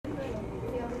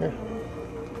Here.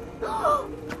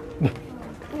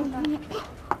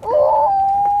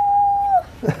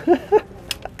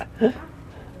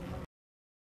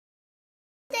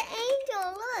 The angel,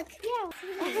 look. Yeah.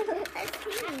 That's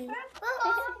cute.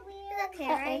 It's okay,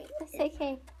 right? It's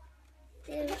okay.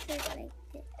 It's like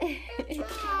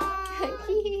So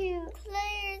cute.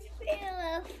 Claire's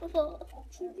beautiful.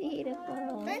 She's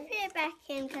beautiful. Let's put it back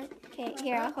in because Okay,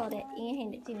 here, I'll hold it. You can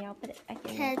hand it to me. I'll put it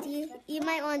back in. you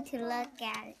might want to look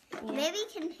at it. Yeah. Maybe you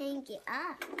can hang it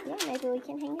up. Yeah, maybe we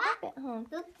can hang it up at home.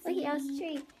 Look at y'all's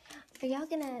tree. Are y'all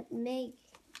gonna make...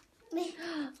 Is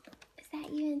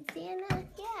that you and Santa?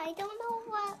 Yeah, I don't know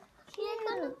what.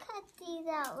 We're gonna cut these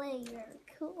out later.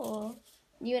 Cool.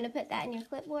 You wanna put that in your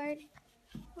clipboard?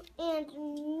 And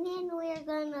then we're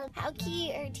gonna... How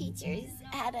cute, our teachers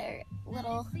had a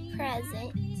little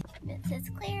present. It says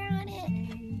Claire on it.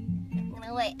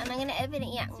 I'm not gonna open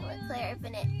it yet. I'm gonna let Claire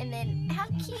open it. And then, how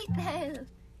cute though.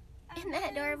 Isn't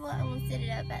that adorable? I'm gonna set it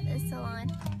up at the salon.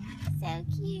 So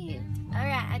cute.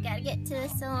 Alright, I gotta get to the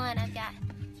salon. I've got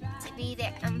to be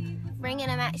there. I'm bringing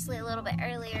them actually a little bit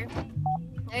earlier.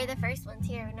 They're the first ones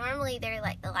here. Normally they're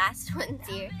like the last ones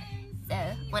here. So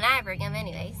when I bring them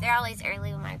anyways, they're always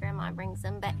early when my grandma brings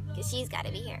them, but because she's got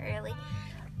to be here early.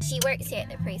 She works here at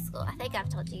the preschool. I think I've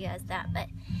told you guys that, but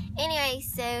anyway,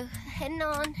 so heading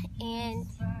on, and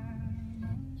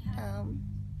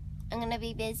I'm gonna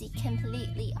be busy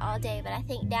completely all day, but I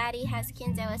think Daddy has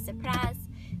Kenzo a surprise.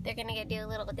 They're gonna go do a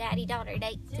little daddy-daughter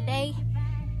date today,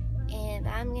 and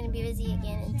I'm gonna be busy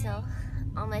again until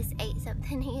almost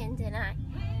 8-something a.m. tonight,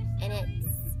 and it's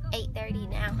 8:30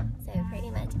 now, so pretty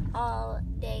much all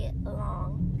day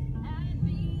long.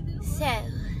 So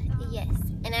yes,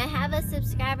 and I have a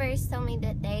subscriber who told me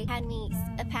that they had me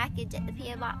a package at the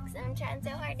P.O. box, and I'm trying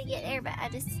so hard to get there, but I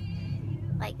just,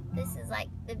 like, this is like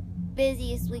the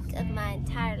busiest week of my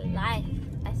entire life.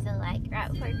 I feel like right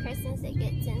before Christmas it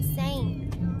gets insane.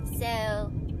 So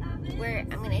I'm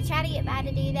gonna try to get by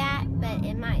to do that, but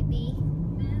it might be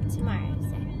tomorrow.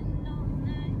 So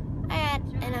alright,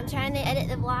 and I'm trying to edit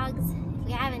the vlogs. If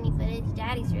we have any footage,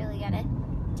 Daddy's really gotta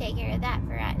take care of that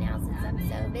for right now since I'm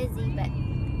so busy. But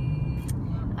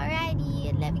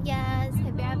alrighty, love you guys.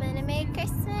 Hope you're having a Merry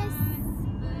Christmas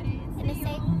and a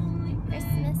safe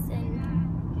Christmas, and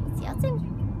we'll see y'all soon.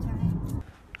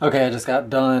 Okay, I just got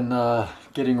done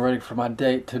getting ready for my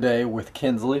date today with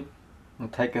Kinsley. I'm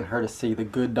taking her to see The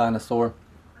Good Dinosaur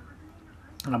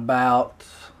in about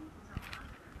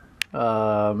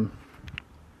 30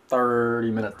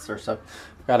 minutes or so.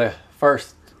 Got a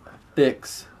first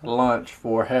fix lunch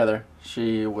for Heather.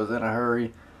 She was in a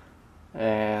hurry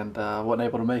and wasn't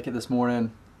able to make it this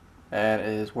morning, and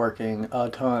is working a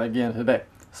ton again today.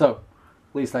 So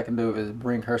least I can do is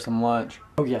bring her some lunch.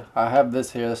 Oh yeah, I have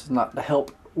this here. This is not to help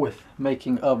with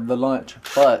making of the lunch,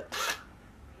 but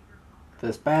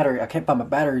this battery, I can't find my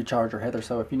battery charger, Heather,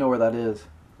 so if you know where that is,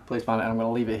 please find it. I'm going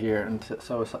to leave it here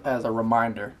so it's as a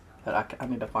reminder that I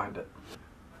need to find it.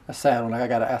 That's sad when I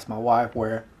got to ask my wife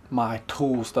where my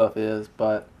tool stuff is,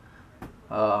 but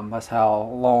that's how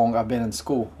long I've been in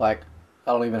school. Like,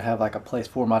 I don't even have like a place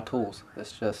for my tools.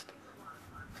 It's just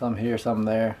some here, some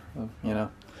there, you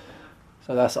know.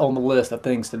 So that's on the list of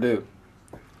things to do.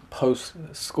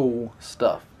 Post-school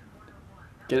stuff.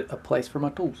 Get a place for my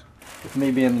tools. With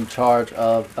me being in charge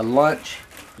of the lunch,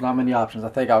 not many options. I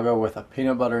think I'll go with a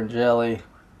peanut butter and jelly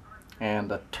and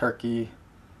a turkey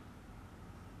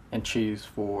and cheese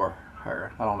for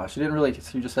her. I don't know. She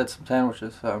just had some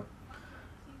sandwiches, so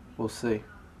we'll see.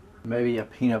 Maybe a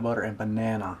peanut butter and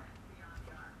banana.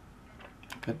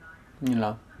 Could, you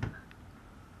know,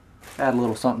 add a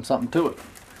little something to it.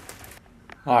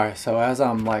 Alright, so as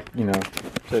I'm like, you know,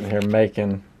 sitting here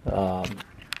making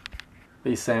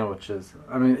these sandwiches,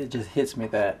 I mean, it just hits me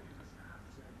that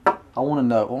I want to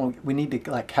know, we need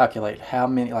to like calculate how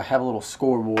many, like have a little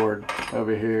scoreboard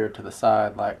over here to the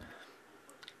side, like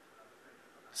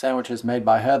sandwiches made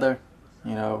by Heather,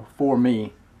 you know, for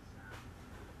me.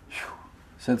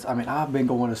 Since, I mean, I've been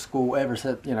going to school ever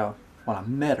since, you know, when I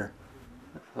met her.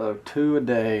 So 2 a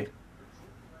day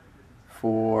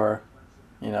for,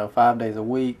 you know, 5 days a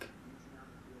week.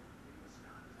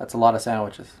 That's a lot of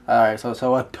sandwiches. Alright,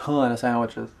 so a ton of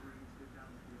sandwiches.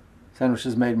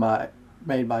 Sandwiches made by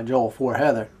Joel for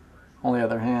Heather. On the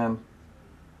other hand,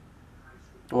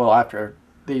 well, after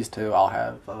these two, I'll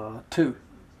have 2.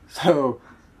 So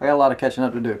I got a lot of catching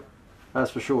up to do. That's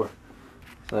for sure.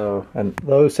 So, and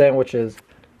those sandwiches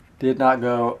did not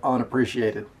go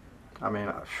unappreciated. I mean,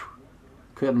 I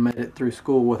couldn't have made it through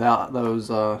school without those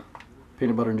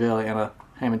peanut butter and jelly and a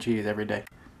ham and cheese every day.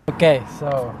 Okay,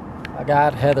 so I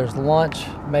got Heather's lunch,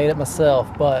 made it myself,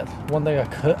 but one thing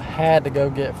I had to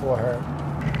go get for her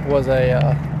was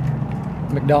a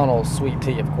McDonald's sweet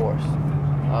tea, of course.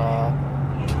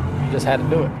 Just had to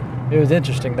do it. It was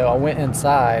interesting though. I went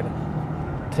inside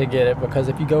to get it because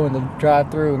if you go in the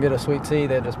drive-thru and get a sweet tea,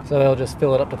 they'll just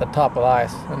fill it up to the top with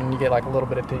ice, and then you get like a little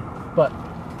bit of tea. But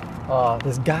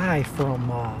this guy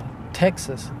from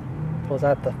Texas was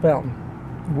at the fountain,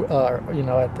 you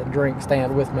know, at the drink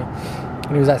stand with me,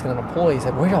 and he was asking an employee. He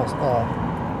said, "Where y'all's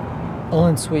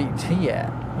unsweet tea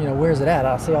at? You know, where's it at?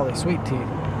 I see all these sweet tea."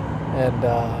 And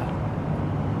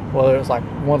well, it was like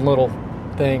one little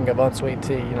thing of unsweet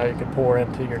tea, you know, you could pour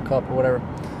into your cup or whatever.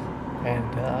 And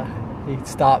he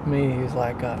stopped me. He was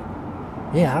like,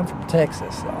 "Yeah, I'm from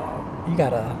Texas. You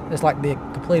gotta. It's like the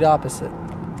complete opposite.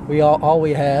 All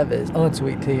we have is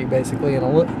unsweet tea, basically, and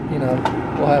you know,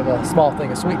 we'll have a small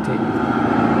thing of sweet tea." He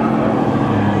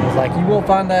was like, "You won't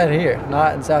find that here,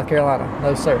 not in South Carolina,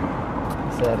 no sir."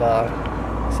 He said,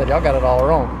 "Y'all got it all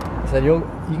wrong." He said, "You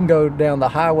can go down the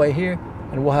highway here,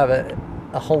 and we'll have a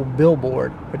whole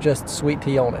billboard with just sweet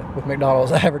tea on it, with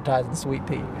McDonald's advertising sweet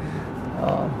tea."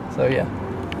 So yeah,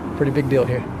 pretty big deal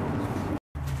here.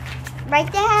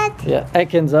 Right, Dad? Yeah. Hey,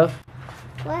 Kinzo.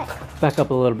 What? Back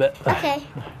up a little bit. Okay.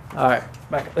 All right.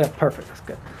 Back. That's perfect. That's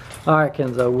good. All right,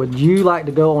 Kinzo. Would you like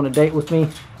to go on a date with me?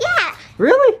 Yeah.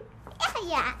 Really?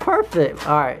 Yeah. Perfect.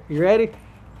 All right. You ready?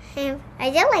 I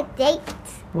don't like dates.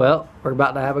 Well, we're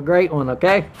about to have a great one,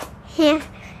 okay? Yeah.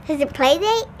 Is it play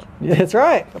date? Yeah, that's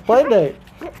right. A play date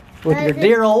with your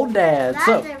dear old dad.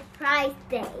 That's a prize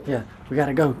date. Yeah, we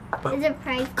gotta go. It's a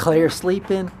prize. Claire's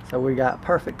sleeping, so we got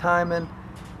perfect timing.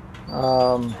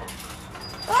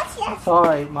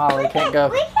 Sorry, Molly, can't go.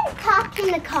 We can talk in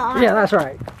the car. Yeah, that's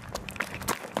right.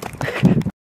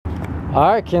 All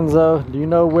right, Kinzo, do you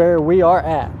know where we are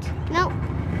at? No,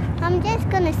 I'm just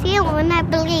gonna see it when I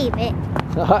believe it.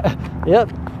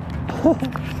 Yep.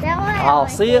 I'll I'll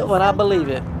see it when I believe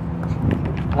it.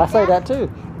 I say that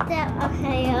too.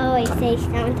 Okay, I always say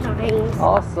sometimes.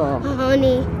 Awesome.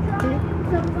 Honey.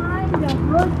 To find the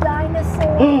good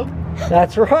dinosaur.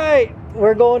 That's right.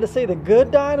 We're going to see the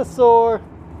good dinosaur.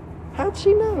 How'd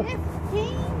she know?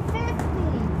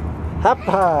 1550. High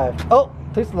five. Oh,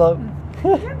 too slow.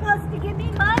 You're supposed to give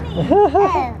me money.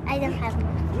 Oh, I don't have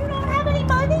money. You don't have any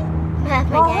money? My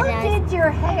Well, dad who does. did your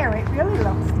hair? It really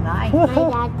looks nice. My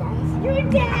dad does. Your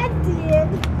dad did.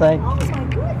 Thank Oh you. my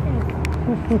goodness.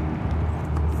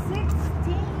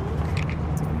 16.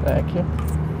 Thank you.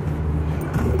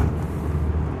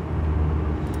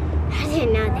 I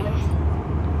didn't know that.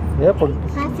 Yep. I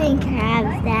think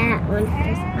grabs that one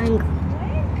first. 20.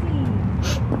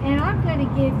 And I'm going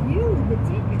to give you the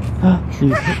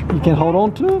tickets. You can hold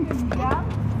on to them. Yeah.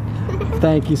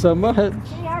 Thank you so much.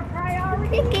 See our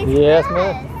priority? Yes,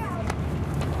 ma'am.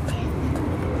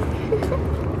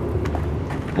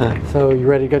 So you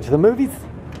ready to go to the movies?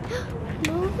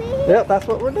 Movie? Yep, that's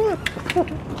what we're doing. You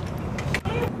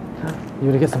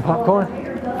want to get some popcorn?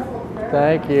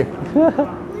 Thank you.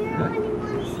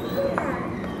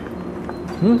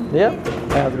 Yep.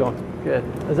 How's it going? Good.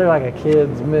 Is there like a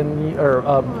kids menu or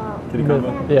Kitty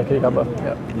combo? Yeah, kitty combo.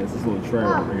 Yep. Yes, this little tray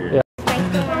over here. Yeah.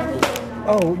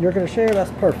 Oh, you're gonna share?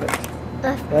 That's perfect.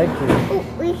 Thank you. Oh,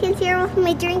 we can share with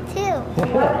my drink too.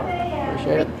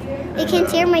 Appreciate it. We can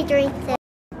share my drink too.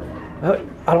 Oh,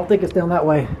 I don't think it's down that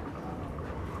way.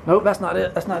 Nope, that's not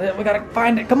it. That's not it. We gotta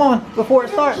find it. Come on, before it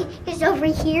starts. It's over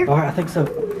here. All right, I think so.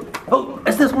 Oh,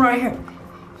 it's this one right here.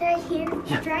 It's right here.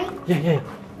 It's right. Yeah.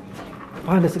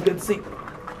 Find us a good seat.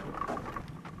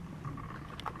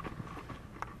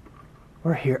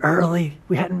 We're here early.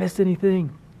 We hadn't missed anything.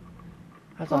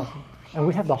 That's awesome. And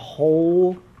we have the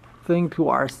whole thing to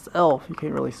ourselves. You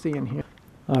can't really see in here.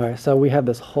 All right, so we have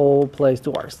this whole place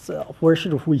to ourselves. Where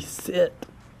should we sit?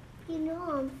 You know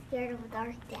I'm scared of the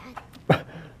dark, Dad.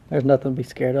 There's nothing to be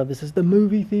scared of. This is the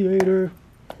movie theater.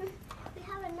 We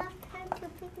have enough time to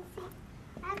pick and see.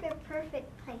 I have a perfect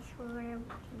place where we can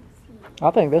see. I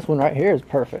think this one right here is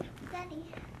perfect. Daddy,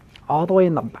 All the way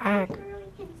in the back. where we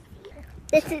can see.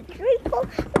 This is really cool.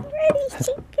 I'm ready,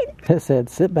 shaking. It said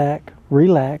sit back,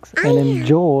 relax, and I am.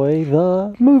 enjoy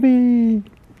the movie.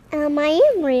 I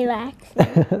am relaxed.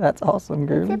 That's awesome,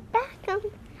 girl. Sit back. I'm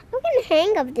getting the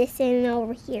hang of this in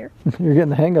over here. You're getting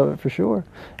the hang of it for sure.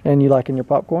 And you liking your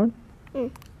popcorn?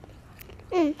 A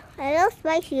little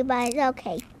spicy, but it's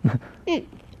okay. A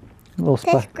little That's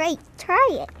spicy. great. Try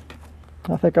it.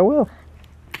 I think I will.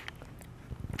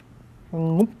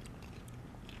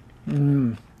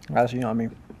 That's yummy.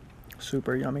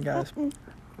 Super yummy, guys.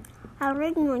 I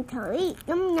really want to eat.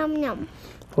 Yum, yum, yum.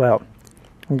 Well,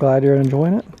 I'm glad you're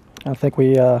enjoying it. I think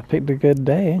we picked a good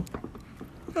day.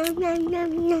 Nom, nom,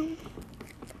 nom, nom.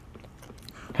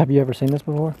 Have you ever seen this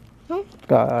before? No.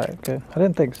 Alright, good. I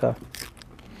didn't think so.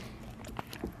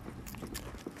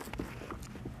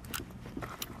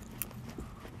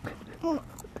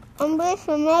 This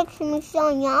makes me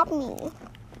so yummy.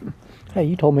 Hey,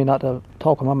 you told me not to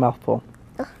talk with my mouth full.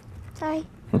 Sorry.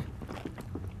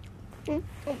 Good.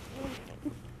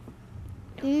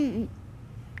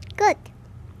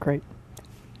 Great.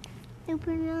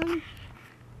 Super yum.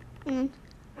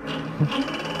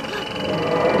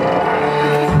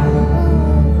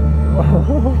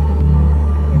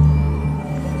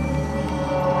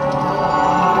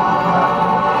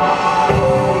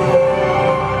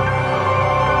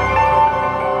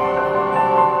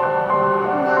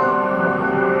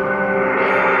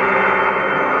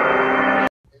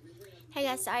 Hey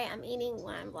guys, sorry I'm eating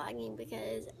while I'm vlogging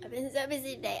because I've been so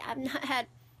busy today. I've not had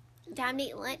time to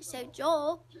eat lunch. So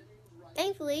Joel,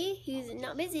 thankfully, he's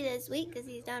not busy this week because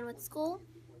he's done with school.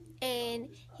 And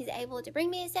he's able to bring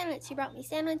me a sandwich. He brought me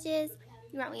sandwiches.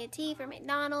 He brought me a tea from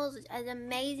McDonald's, which is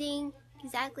amazing.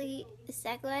 Exactly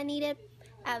what I needed.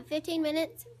 I have 15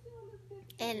 minutes.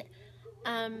 And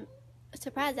I'm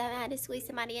surprised I haven't had to squeeze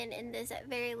somebody in this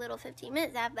very little 15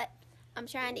 minutes I have. But I'm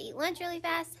trying to eat lunch really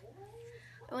fast.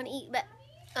 I want to eat, but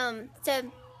so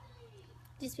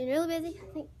just been really busy. I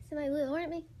think somebody blew the horn at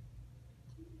me.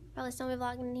 Probably saw me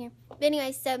vlogging in here. But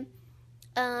anyway, so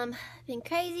been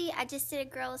crazy. I just did a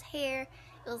girl's hair.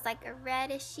 It was like a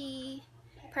redishy,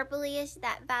 purpley-ish,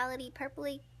 that violet-y,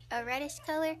 purpley, a reddish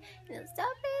color, and it was so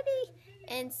pretty.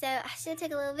 And so I should have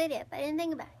took a little video, but I didn't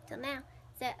think about it till now.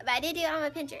 So, but I did do it on my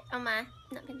Pinterest, not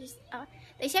Pinterest. Oh,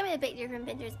 they showed me the picture from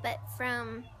Pinterest, but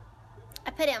I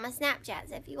put it on my Snapchat,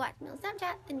 so if you watch me on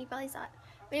Snapchat, then you probably saw it.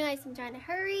 But anyways, I'm trying to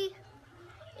hurry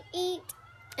and eat,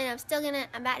 and I'm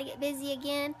about to get busy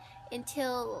again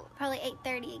until probably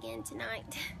 8:30 again tonight.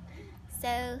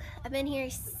 So I've been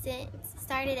here since,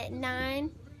 started at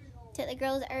 9, took the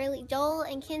girls early. Joel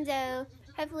and Kenzo,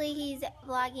 hopefully he's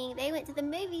vlogging. They went to the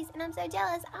movies, and I'm so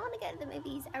jealous. I want to go to the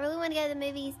movies. I really want to go to the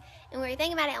movies, and we were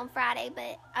thinking about it on Friday,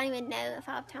 but I don't even know if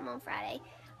I'll have time on Friday.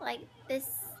 Like this.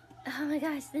 Oh my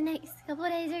gosh, the next couple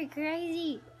of days are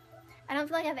crazy. I don't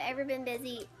feel like I've ever been this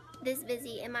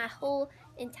busy in my whole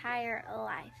entire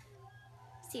life.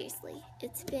 Seriously,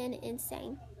 it's been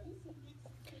insane.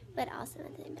 But awesome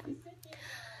at the same time.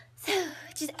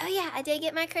 So, oh yeah, I did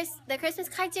get the Christmas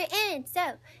cards are in. So,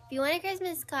 if you want a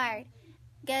Christmas card,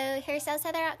 go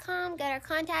HairStylistHeather.com, go to our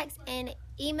contacts, and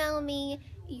email me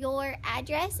your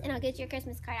address, and I'll get your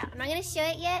Christmas card out. I'm not going to show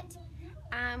it yet.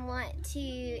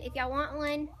 If y'all want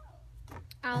one,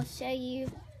 I'll show you.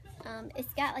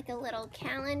 It's got like a little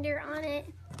calendar on it.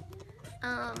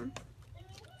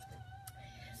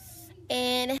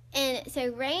 And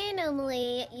so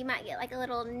randomly you might get like a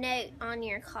little note on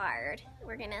your card.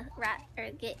 We're gonna write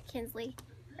or get Kinsley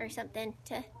or something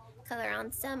to color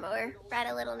on some or write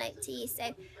a little note to you.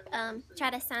 So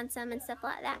try to sign some and stuff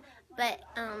like that. But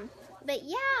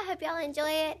yeah, I hope y'all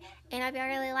enjoy it and I hope y'all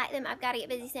really like them. I've got to get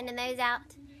busy sending those out.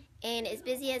 And as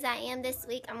busy as I am this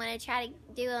week, I'm going to try to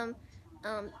do them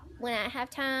when I have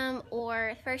time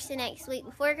or first of next week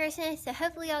before Christmas. So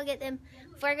hopefully y'all get them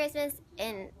before Christmas,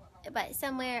 but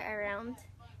somewhere around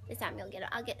this time you'll get them.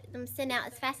 I'll get them sent out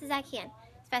as fast as I can,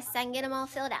 as fast as I can get them all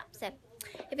filled out. So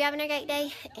if you're having a great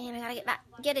day, and I got to get back,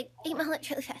 eat my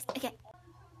lunch really fast. Okay.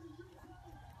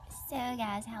 So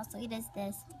guys, how sweet is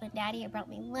this? When Daddy brought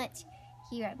me lunch,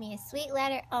 he wrote me a sweet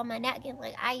letter on my napkin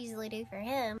like I usually do for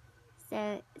him. So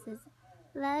it says,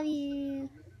 love you.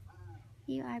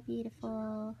 You are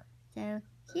beautiful. So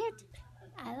cute.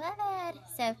 I love it.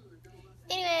 So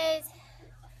anyways,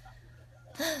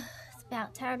 it's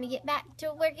about time to get back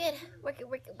to working.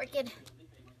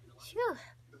 Phew.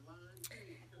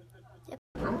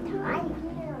 I'm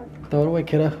tired. Throw it away,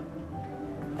 kiddo.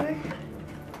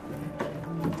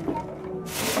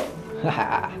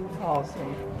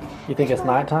 Awesome. You think it's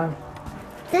nighttime?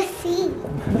 The sea.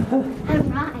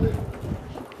 I'm right.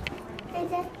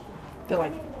 Is it? They're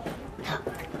like,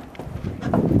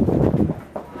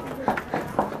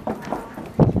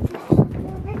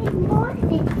 It's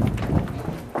morning.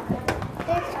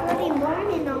 It's really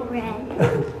morning already.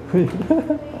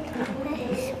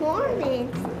 It's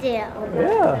morning still.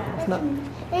 yeah, it's not.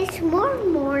 It's more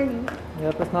morning.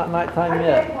 Yep, it's not nighttime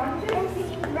yet.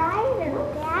 It's brighter,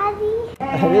 Daddy.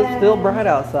 It is still bright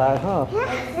outside, huh?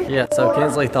 Yeah. Yeah, so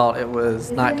Kinsley thought it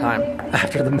was nighttime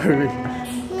after the movie.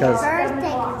 Because Birthday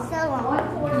is so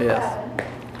long. yes.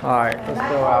 All right, let's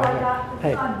go out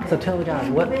here. Hey, so tell the guys,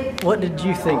 what did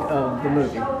you think of the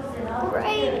movie?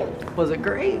 Great. Was it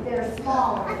great?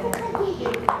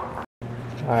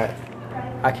 All right,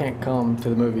 I can't come to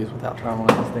the movies without trying one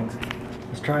of these things.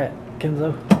 Let's try it,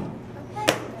 Kenzo.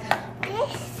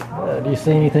 Do you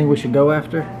see anything we should go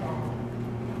after?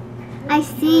 I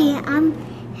see.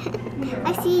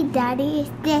 I see, Daddy. It's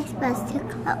this, but it's too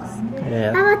close.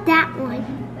 Yeah. How about that one?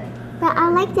 But I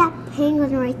like that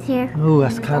penguin right there. Ooh,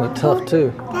 that's kind of tough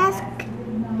too.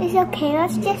 It's okay.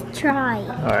 Let's just try.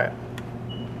 All right.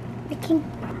 I can.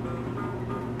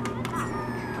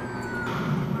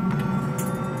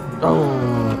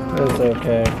 Oh, it's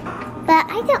okay. But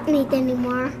I don't need any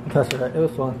more. That's right. It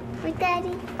was fun. Right,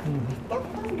 Daddy? That's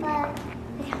fun, but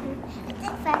it's a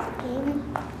fast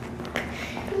game.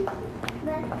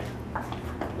 But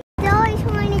I always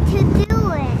wanted to do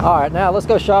it. All right, now let's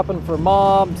go shopping for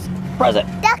Mom's present.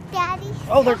 Duck, Daddy.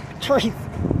 Oh, there's trees.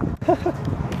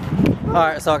 All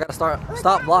right, so I gotta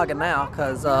stop vlogging now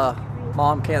because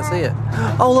Mom can't see it.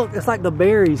 Oh, look, it's like the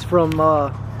berries from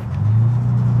the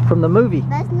movie.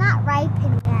 But it's not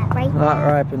ripened yet, right? Not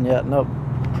ripened yet. Nope.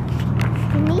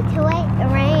 You need to wait the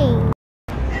rain.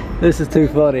 This is too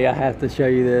funny. I have to show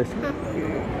you this.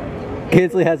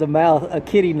 Kinsley has a mouth, a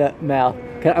kitty nut mouth.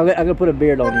 I'm gonna put a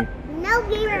beard on you. No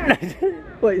beard.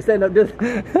 Wait, stand up. Just.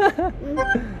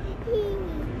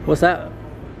 What's that?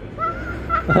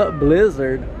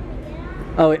 Blizzard.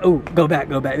 Oh, wait. Oh, go back.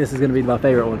 This is gonna be my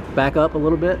favorite one. Back up a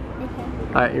little bit.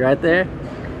 All right, you're right there.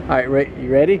 All right, you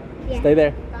ready? Yeah. Stay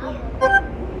there.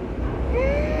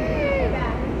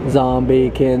 Zombie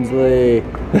Kinsley.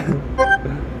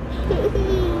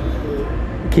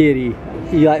 Kitty.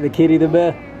 You like the kitty the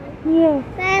best? Yeah.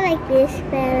 I like this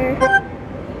better.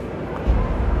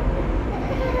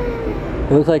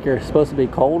 It looks like you're supposed to be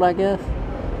cold, I guess.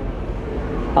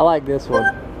 I like this one.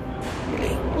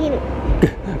 Eat it.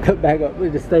 Come back up.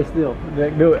 Please just stay still.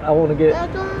 Do it. I want to get.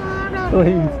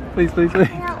 Please. I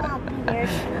don't want beard.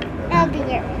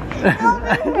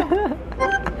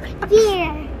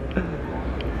 Beer.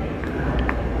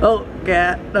 Oh,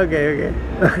 cat. Okay.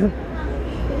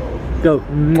 Go.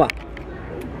 Mwah.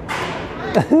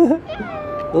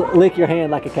 Lick your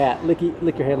hand like a cat. Lick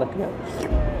your hand like a cat.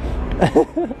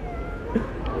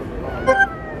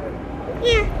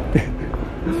 Yeah.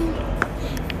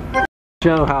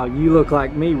 Show how you look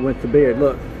like me with the beard.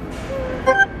 Look.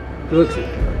 It looks.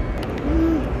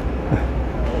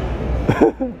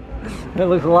 It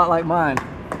looks a lot like mine.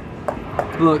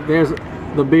 Look, there's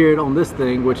the beard on this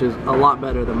thing, which is a lot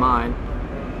better than mine.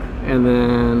 And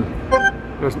then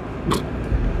there's.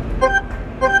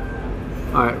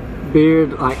 All right,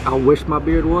 beard like I wish my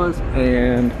beard was,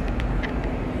 and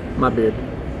my beard.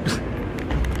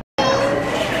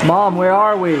 Mom, where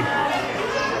are we? We're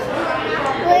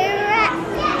at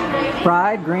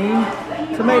Fried green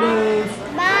tomatoes.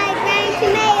 my green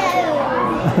tomatoes.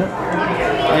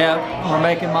 Yeah, we're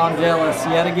making Mom jealous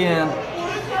yet again.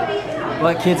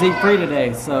 Let kids eat free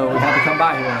today, so we had to come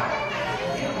by here.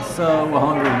 So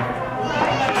hungry.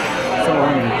 So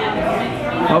hungry.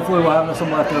 Hopefully we'll have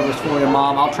some leftovers for you,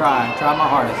 Mom. I'll try my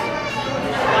hardest.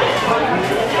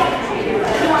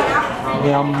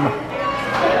 Yum.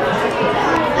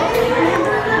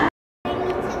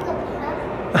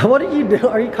 What are you doing?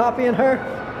 Are you copying her?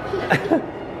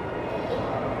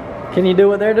 Can you do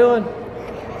what they're doing?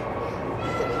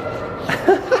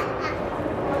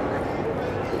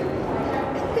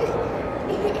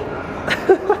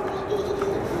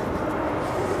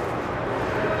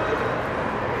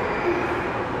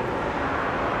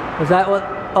 Is that what?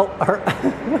 Oh, her.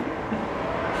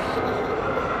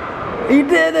 He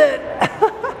did it!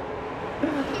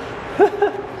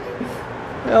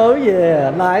 Oh yeah,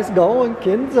 nice going,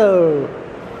 Kenzo.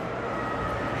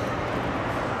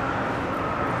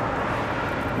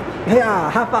 Yeah,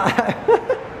 high five.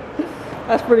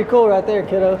 That's pretty cool right there,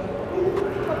 kiddo.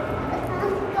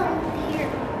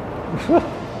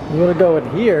 You wanna go in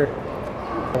here?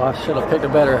 Well, I should have picked a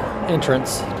better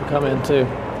entrance to come into.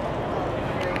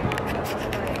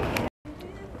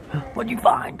 What'd you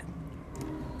find?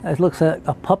 That looks like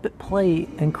a puppet play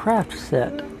and craft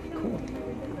set. Cool.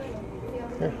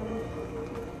 Here.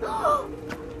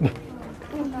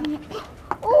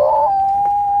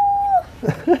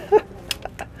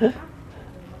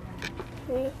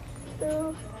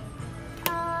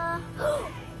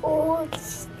 Oh,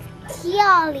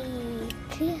 Kiali.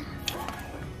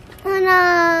 Oh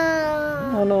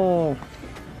no. Oh no.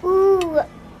 Ooh.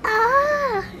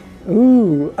 Ah.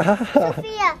 Ooh. Ah.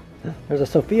 Sophia. There's a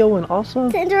Sophia one also?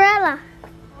 Cinderella.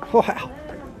 Wow.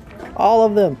 All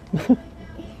of them.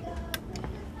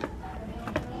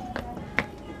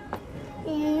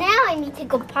 Now I need to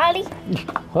go potty.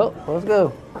 Well, let's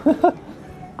go.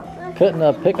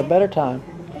 Couldn't pick a better time.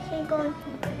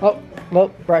 Oh,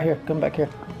 nope, right here. Come back here.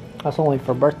 That's only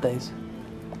for birthdays.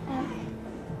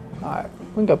 Alright,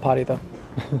 we can go potty though.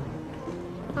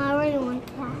 I really want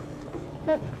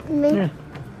that.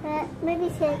 Maybe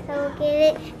since I will get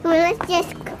it. Come on, let's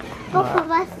just both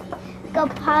of us go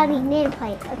potty and then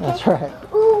play. Okay? That's right.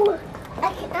 Ooh,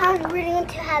 I really want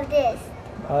to have this.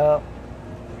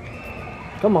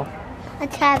 Come on.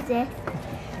 Let's have this.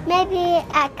 Maybe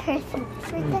at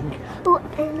Christmas. Ooh,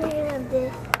 and then have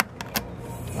this.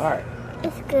 Alright.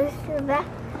 Let's go to the back.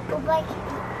 Go back.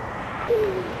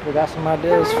 We got some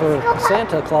ideas for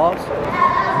Santa Claus.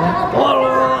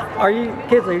 Are you,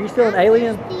 Kinsley, are you still an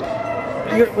alien?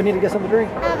 We need to get something to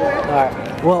drink? Alright.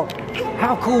 Well,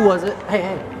 how cool was it?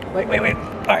 Hey, wait.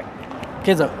 Alright.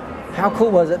 Kinzo, how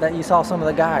cool was it that you saw some of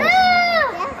the guys?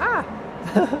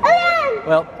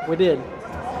 Well, we did.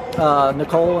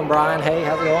 Nicole and Brian, hey,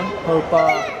 how's it going?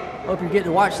 Hope you get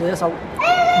to watch this. I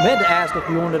meant to ask if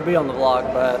you wanted to be on the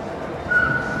vlog, but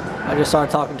I just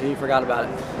started talking to you, forgot about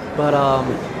it. But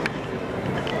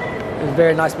it was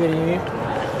very nice meeting you.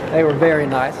 They were very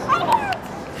nice.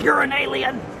 You're an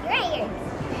alien.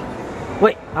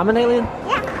 Wait, I'm an alien?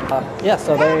 Yeah. Yeah,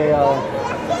 so they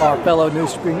are fellow New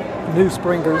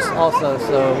Springers also,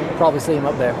 so we'll probably see them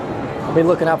up there. I'll be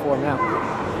looking out for them now.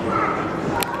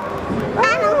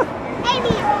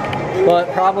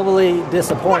 But probably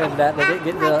disappointed that they didn't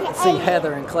get to see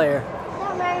Heather and Claire.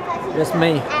 Just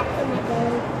me.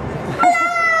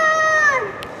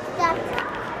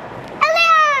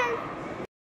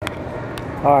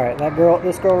 Alright,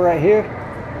 this girl right here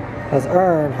has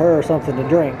earned her something to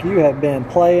drink. You have been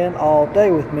playing all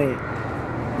day with me.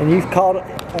 And you've caught it.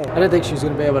 I didn't think she was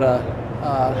going to be able to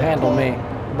handle me,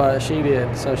 but she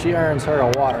did. So she earns her a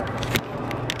water.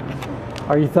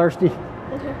 Are you thirsty?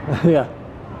 Mm-hmm. Yeah,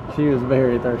 she was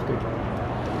very thirsty.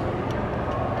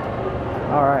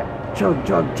 Alright, chug.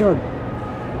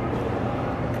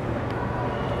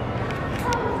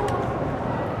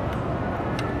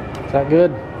 Is that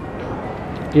good?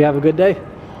 Do you have a good day?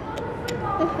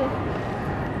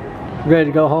 Ready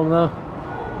to go home though?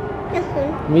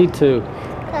 Me too.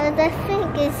 Because I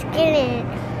think it's getting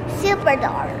super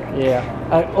dark. Yeah.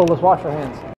 Oh, let's wash our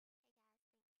hands.